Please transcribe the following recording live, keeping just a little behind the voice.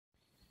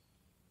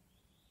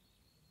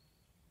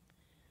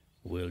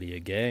Will you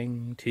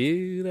gang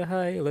to the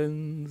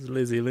Highlands,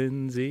 Leezie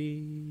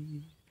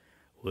Lindsay?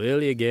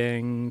 Will you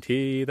gang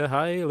to the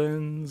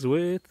Highlands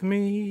with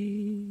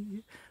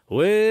me?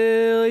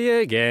 Will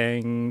you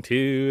gang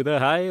to the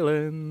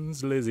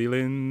Highlands, Leezie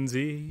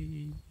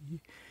Lindsay?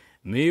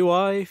 Me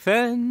wife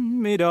and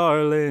me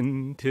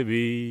darling to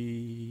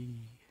be.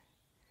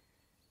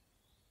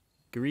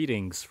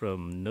 Greetings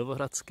from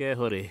Novohradské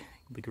hory,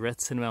 the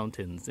Gratzen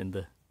Mountains in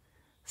the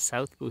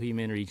South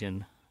Bohemian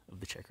region of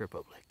the Czech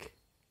Republic.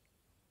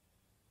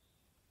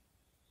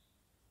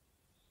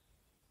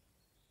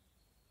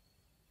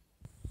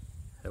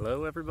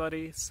 Hello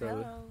everybody,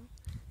 Hello.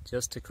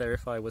 Just to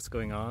clarify what's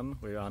going on,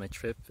 we're on a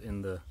trip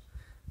in the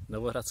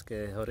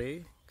Novohradské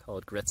hory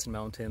called Gratzen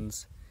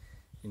Mountains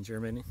in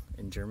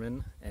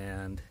German,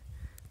 and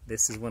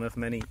this is one of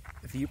many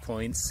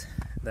viewpoints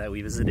that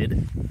we visited.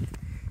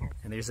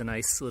 And there's a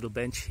nice little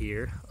bench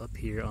here, up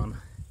here on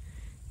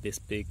this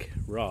big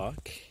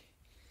rock.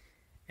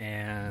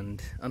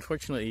 And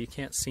unfortunately you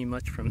can't see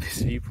much from this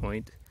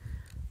viewpoint,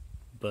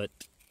 but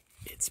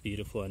it's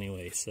beautiful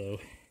anyway, so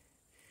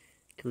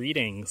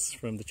greetings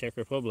from the Czech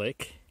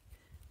Republic.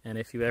 And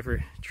if you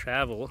ever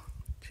travel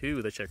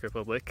to the Czech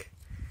Republic,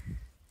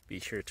 be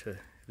sure to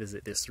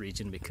visit this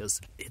region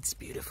because it's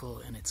beautiful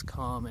and it's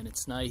calm and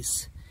it's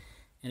nice.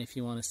 And if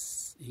you want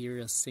to hear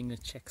us sing a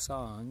Czech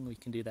song, we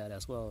can do that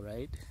as well,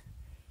 right?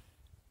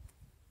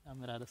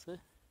 Ráda se?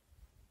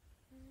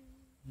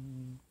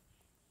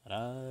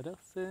 Ráda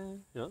se,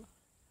 jo?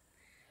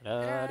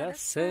 Ráda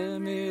se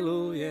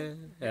miluje,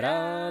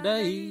 ráda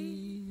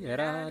jí,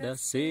 ráda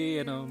si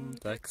jenom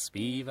tak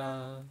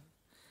zpívá.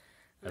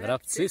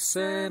 Vrabci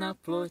se na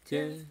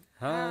plotě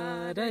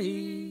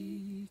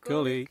hádají,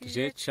 kolik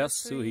že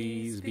času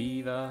jí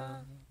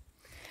zbývá.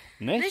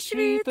 Než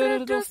vítr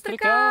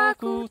dostrká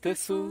k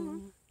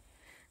útesu,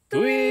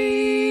 tu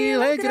její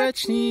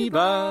legrační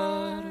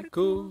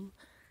bárku,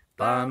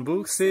 Pán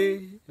Bůh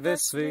si ve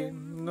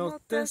svým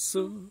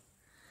notesu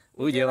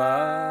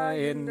udělá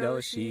jen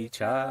další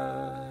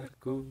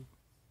čárku.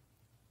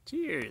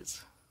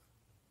 Cheers!